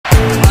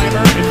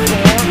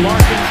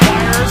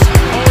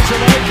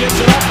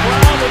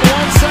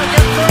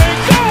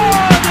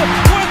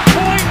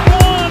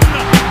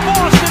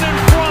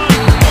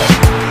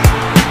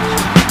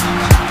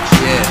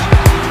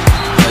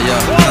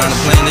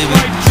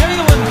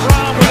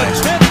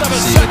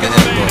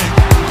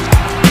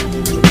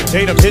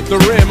Tatum hit the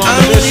rim on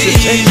the miss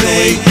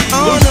intentionally.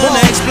 On the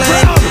next play,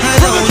 I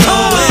don't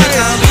know when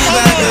I'll be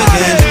back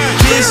again.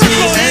 Kiss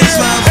me and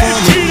smile for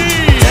me.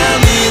 Tell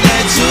me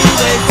that you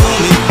wait for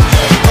me.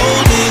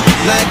 Hold me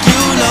like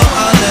you know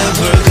I'll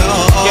never go.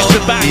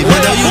 Even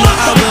though you know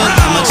I will,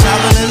 I'm a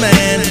traveling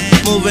man,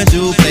 moving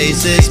through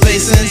places,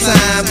 space and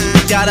time.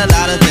 Got a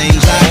lot of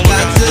things I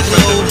got to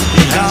do.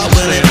 God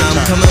willing, I'm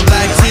coming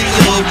back to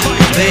you,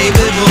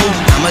 baby boo.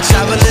 I'm a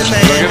traveling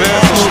man,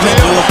 moving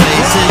through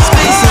places,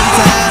 space and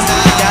time.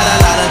 Got a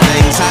lot of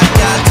things I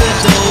got to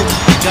do.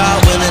 God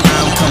willing,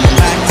 I'm coming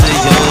back to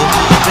you,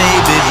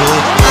 baby boo.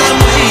 I'm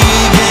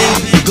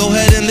leaving. Go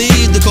ahead and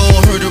leave the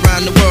call heard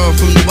around the world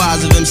from the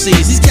wise of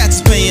MCs. These cats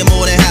is paying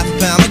more than half a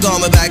pound. I'm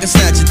going back and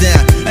snatch it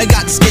down. I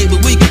got to skate,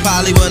 but we can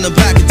probably run them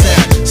back in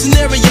town.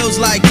 Scenarios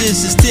like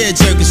this is tear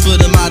jerkers for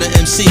the modern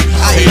MC.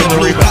 I ain't a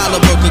blue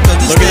collar worker, cause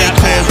this ain't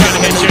cold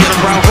rhyming. No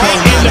different from cold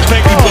rhyming.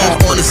 We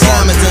both on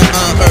assignments and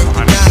unearth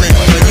diamond.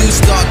 When you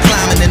start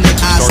climbing and them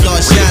eyes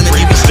start shining,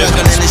 you be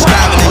struggling and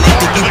striving and they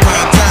think you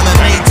prime time and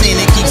maintain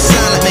and keep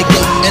silent. Make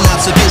no an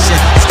observation,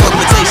 it's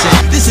confrontation.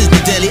 This is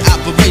the daily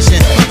operation,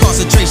 my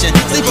concentration.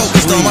 Stay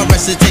focused on my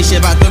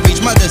recitation, about to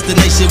reach my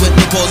destination with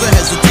no pause or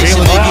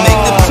hesitation. Maybe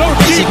make the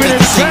preparation, cause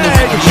this ain't no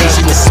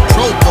recreation. This is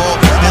pro ball,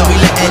 and we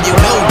letting you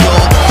know,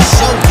 y'all.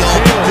 Show y'all,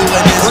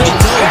 doing this we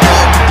know,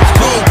 y'all. It's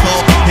cold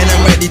call, and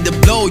I'm ready to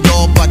blow,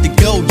 y'all. About to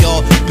go,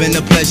 y'all. Been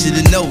a pleasure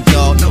to know,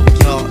 y'all.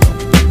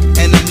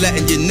 And I'm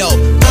letting you know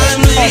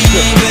I'm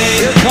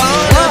leaving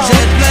on a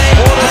jet plane.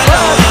 I don't know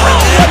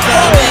if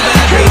I'll be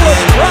back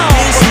again.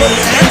 Kiss me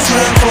and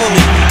smile for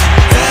me.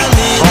 Tell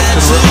me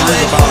that you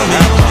wait for me.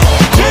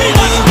 Hold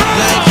me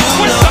like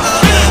you know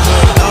I'll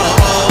never go.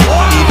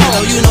 Even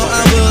though you know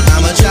I will,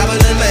 I'm a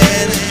traveling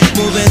man,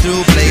 moving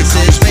through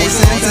places,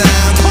 space and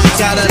time.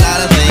 Got a lot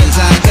of things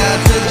I got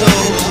to do,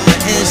 but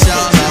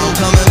inshallah I'm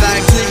coming back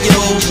to you,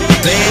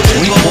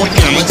 baby boy.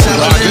 I'm a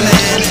traveling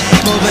man,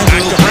 moving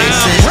through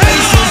places,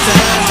 space and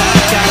time.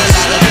 Got a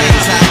lot of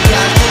things I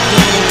got to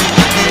do,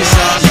 but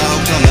inshallah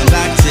I'm coming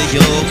back to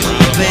you,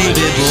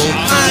 baby boo.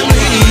 I'm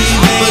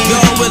leaving, but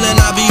God willing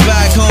I'll be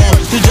back home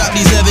to drop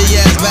these heavy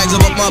ass bags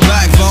up my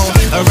backbone.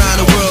 Around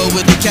the world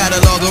with the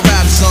catalog of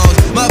rap songs.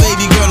 My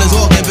baby girl is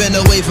walking, been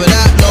away for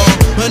that long.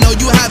 But no,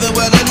 you haven't,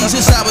 well at least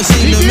it's how it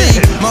seemed to me.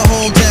 My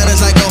hometown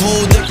is like a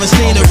whole different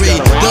scenery.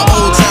 The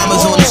old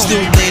timers on the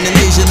stoop lane and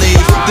Asian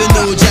leave. The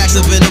new jacks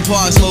up in the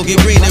park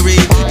smoking greenery.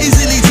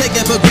 Easily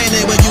taken for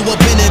granted when you up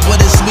in it, but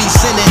it's sweet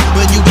sinning.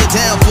 When you get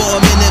down for a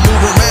minute,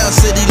 move around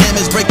city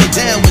limits, break it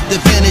down with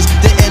the finish.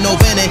 The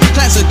innovative,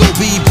 classical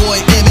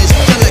b-boy image.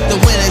 Collect the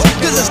winners,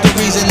 cause that's the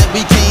reason that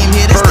we came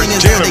here. This thing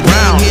is on the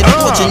game here.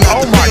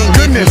 Oh my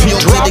goodness, he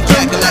dropped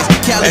him.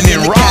 And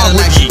then Rob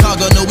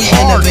Chicago, no, we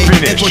innovate.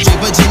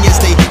 Virginia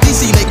State,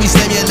 DC make me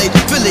stimulate.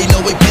 Philly, no,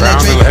 we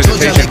penetrate. Brown,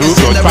 hesitation, move,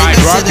 goes by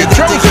Rock, and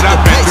throws it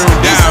up and threw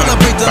down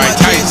by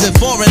Tyson. In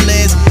foreign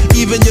lands,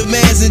 even your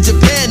mans in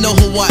Japan know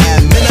who I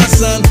am. And our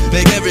son,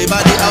 make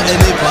everybody out in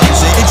the pub.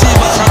 Say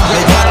Ichiban,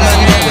 make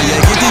Batman know where you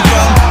get it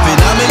from.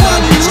 Phenomenon,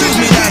 excuse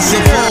me, that's a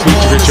phone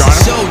call. It's a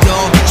show,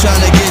 y'all.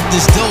 Trying to get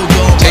this dough,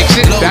 y'all. Takes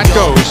it, that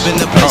goes.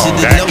 Oh,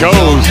 that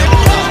goes.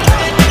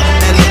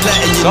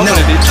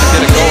 Somebody needs to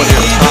get a go in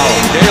here.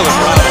 Jaylen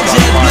Brown.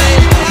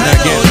 Now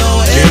again,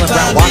 Jaylen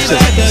Brown, watch this.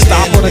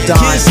 Stop on a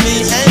dime,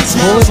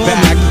 pull it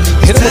back,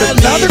 hit him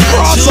with another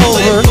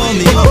crossover.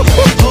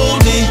 Hold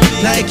me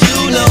like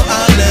you know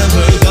I'll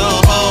never go.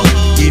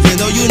 Even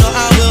though you know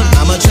I will,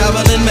 I'm a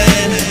traveling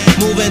man,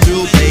 moving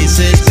through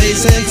places,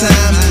 space and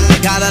time. I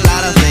got a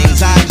lot of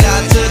things I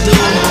got to do.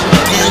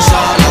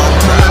 Inshallah, I'm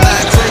coming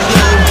back to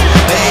you,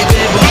 baby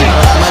boy.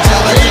 I'm a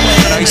traveling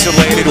man.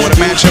 Isolated, what a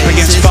matchup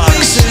against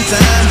Fox.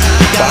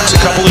 Fox, a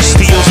couple of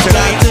steals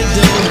tonight.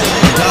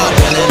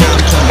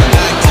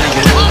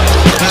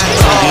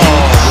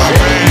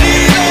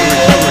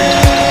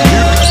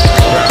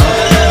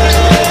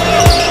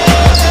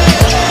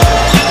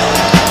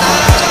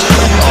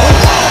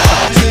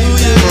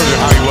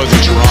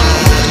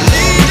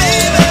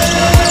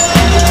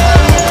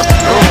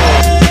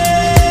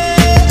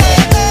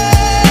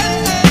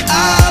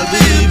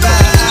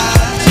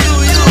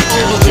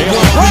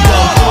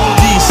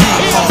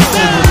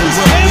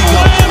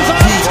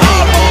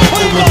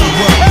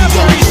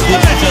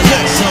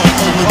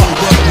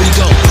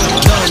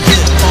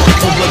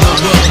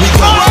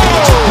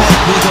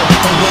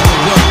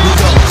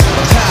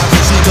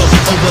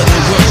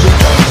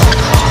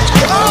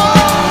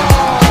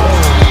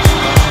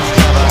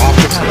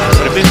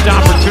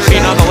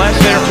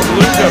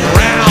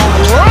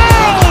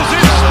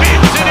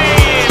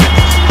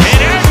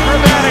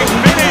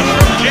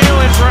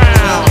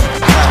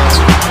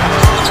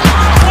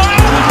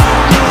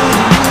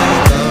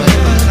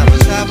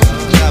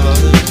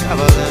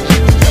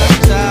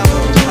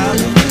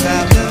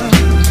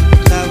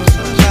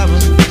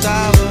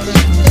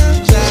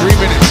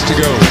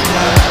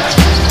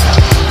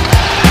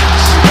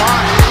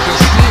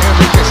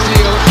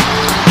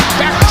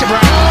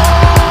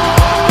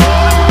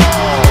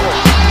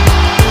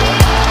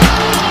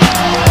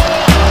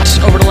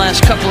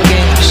 Couple of